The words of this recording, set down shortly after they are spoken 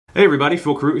Hey everybody,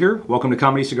 Phil Carute here. Welcome to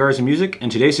Comedy, Cigars, and Music, and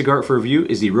today's cigar for review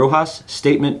is the Rojas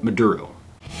Statement Maduro.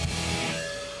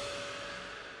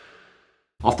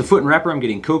 Off the foot and wrapper, I'm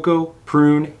getting cocoa,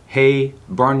 prune, hay,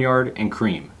 barnyard, and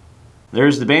cream.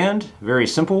 There's the band. Very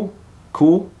simple,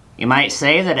 cool. You might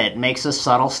say that it makes a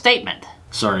subtle statement.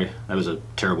 Sorry, that was a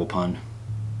terrible pun.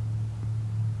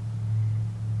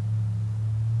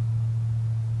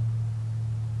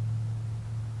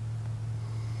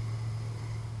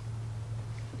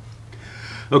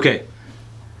 Okay,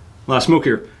 a lot of smoke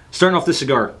here. Starting off this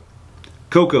cigar.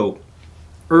 Cocoa,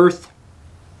 earth,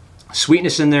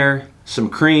 sweetness in there, some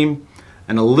cream,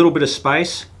 and a little bit of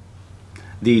spice.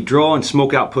 The draw and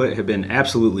smoke output have been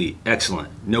absolutely excellent.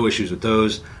 No issues with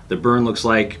those. The burn looks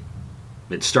like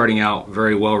it's starting out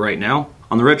very well right now.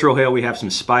 On the Retrohale, we have some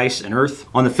spice and earth.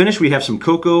 On the finish, we have some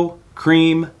cocoa,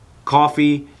 cream,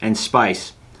 coffee, and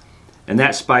spice. And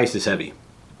that spice is heavy.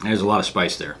 There's a lot of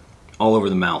spice there, all over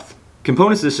the mouth.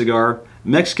 Components of this cigar: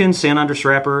 Mexican San Andrés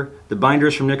wrapper, the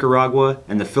binders from Nicaragua,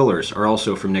 and the fillers are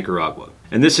also from Nicaragua.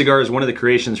 And this cigar is one of the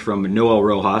creations from Noel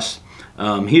Rojas.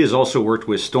 He has also worked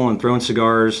with Stolen Throne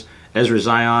Cigars, Ezra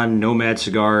Zion, Nomad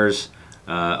Cigars,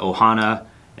 Ohana,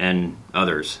 and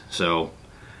others. So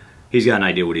he's got an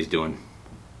idea what he's doing.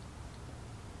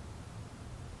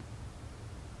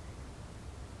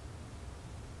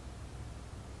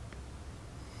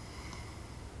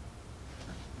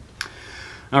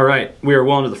 All right, we are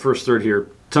well into the first third here.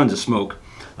 Tons of smoke.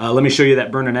 Let me show you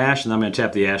that burning ash, and I'm going to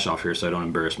tap the ash off here so I don't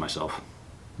embarrass myself.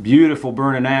 Beautiful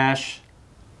burning ash.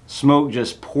 Smoke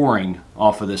just pouring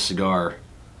off of this cigar.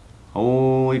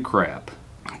 Holy crap.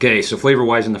 Okay, so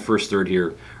flavor-wise in the first third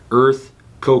here, earth,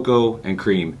 cocoa, and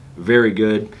cream. Very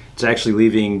good. It's actually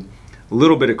leaving a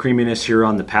little bit of creaminess here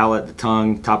on the palate, the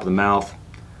tongue, top of the mouth.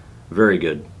 Very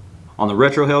good. On the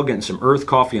Retrohale, getting some earth,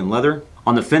 coffee, and leather.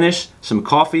 On the finish, some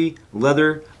coffee,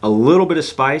 leather, a little bit of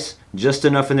spice, just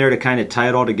enough in there to kind of tie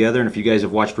it all together. And if you guys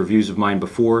have watched reviews of mine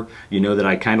before, you know that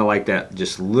I kind of like that,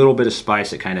 just a little bit of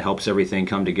spice. It kind of helps everything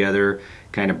come together,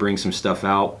 kind of bring some stuff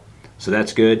out. So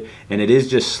that's good. And it is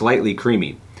just slightly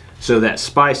creamy. So that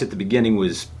spice at the beginning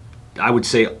was, I would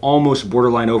say, almost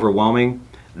borderline overwhelming.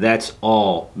 That's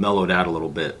all mellowed out a little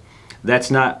bit. That's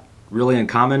not really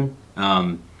uncommon.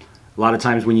 A lot of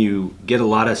times when you get a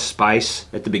lot of spice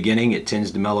at the beginning, it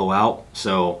tends to mellow out.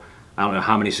 So I don't know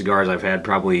how many cigars I've had,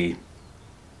 probably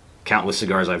countless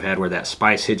cigars I've had where that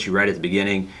spice hits you right at the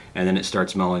beginning and then it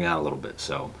starts mellowing out a little bit.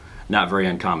 So not very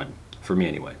uncommon for me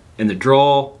anyway. And the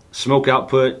draw, smoke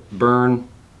output, burn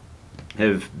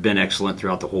have been excellent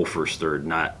throughout the whole first third.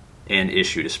 Not an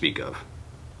issue to speak of.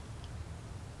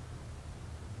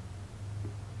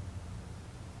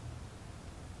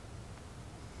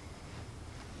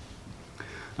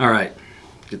 All right,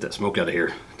 get that smoke out of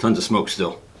here. Tons of smoke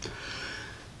still.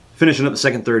 Finishing up the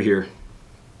second third here.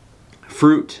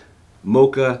 Fruit,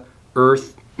 mocha,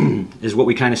 earth is what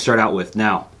we kind of start out with.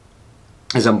 Now,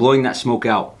 as I'm blowing that smoke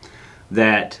out,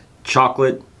 that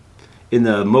chocolate in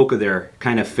the mocha there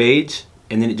kind of fades,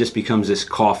 and then it just becomes this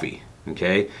coffee,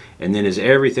 okay? And then as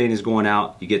everything is going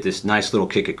out, you get this nice little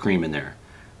kick of cream in there.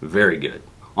 Very good.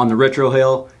 On the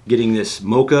Retrohale, getting this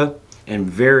mocha and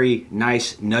very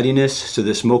nice nuttiness. So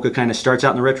this mocha kind of starts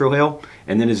out in the Retrohale,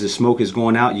 and then as the smoke is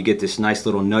going out, you get this nice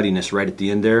little nuttiness right at the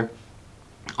end there.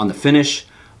 On the finish,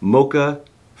 mocha,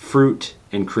 fruit,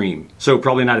 and cream. So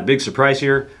probably not a big surprise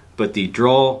here, but the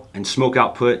draw and smoke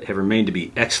output have remained to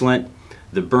be excellent.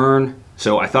 The burn,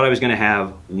 so I thought I was going to have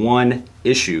one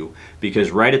issue, because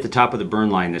right at the top of the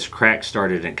burn line, this crack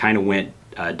started and kind of went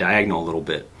diagonal a little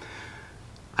bit.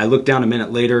 I looked down a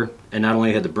minute later, and not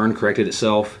only had the burn corrected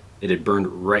itself, it had burned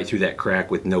right through that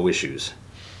crack with no issues.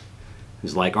 It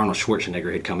was like Arnold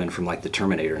Schwarzenegger had come in from like the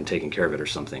Terminator and taken care of it or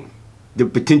something. The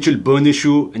potential burn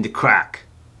issue and the crack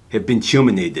have been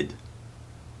terminated.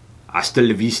 Hasta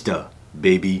la vista,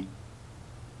 baby.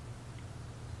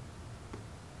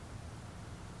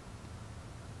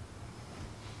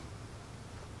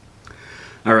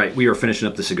 All right, we are finishing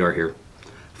up the cigar here.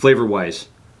 Flavor-wise,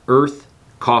 earth,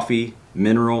 coffee,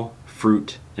 mineral,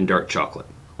 fruit, and dark chocolate.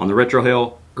 On the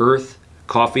Retrohale, earth,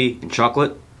 coffee, and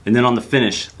chocolate. And then on the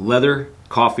finish, leather,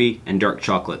 coffee, and dark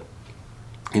chocolate.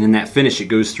 And in that finish, it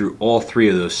goes through all three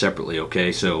of those separately,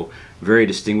 okay? So very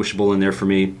distinguishable in there for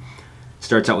me.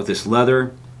 Starts out with this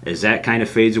leather. As that kind of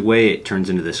fades away, it turns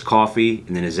into this coffee.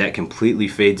 And then as that completely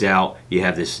fades out, you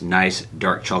have this nice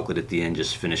dark chocolate at the end,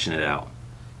 just finishing it out.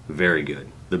 Very good.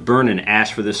 The burn and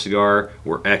ash for this cigar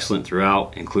were excellent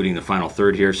throughout, including the final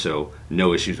third here, so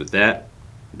no issues with that.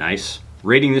 Nice.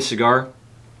 Rating this cigar,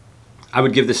 I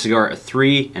would give this cigar a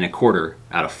 3 1/4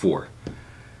 out of 4.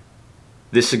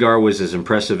 This cigar was as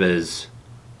impressive as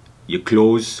your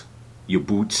clothes, your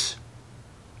boots,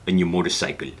 and your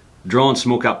motorcycle. Draw and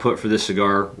smoke output for this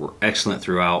cigar were excellent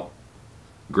throughout.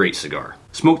 Great cigar.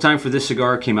 Smoke time for this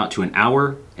cigar came out to 1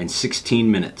 hour and 16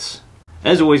 minutes.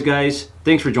 As always guys,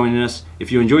 thanks for joining us.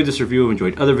 If you enjoyed this review and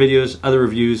enjoyed other videos, other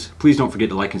reviews, please don't forget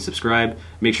to like and subscribe.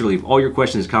 Make sure to leave all your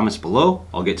questions and comments below.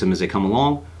 I'll get to them as they come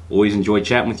along. Always enjoy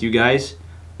chatting with you guys.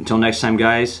 Until next time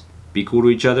guys, be cool to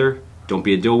each other. Don't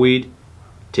be a dillweed.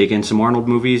 Take in some Arnold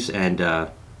movies and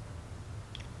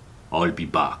I'll be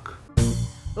back.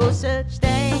 Oh, such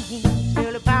things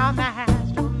will about my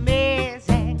house to miss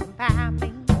and confound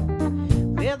me.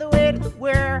 Well, the way to the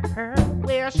world,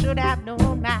 where I should have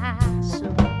known my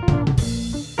soul.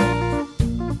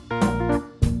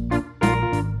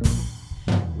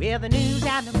 Well, the news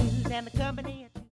and the company.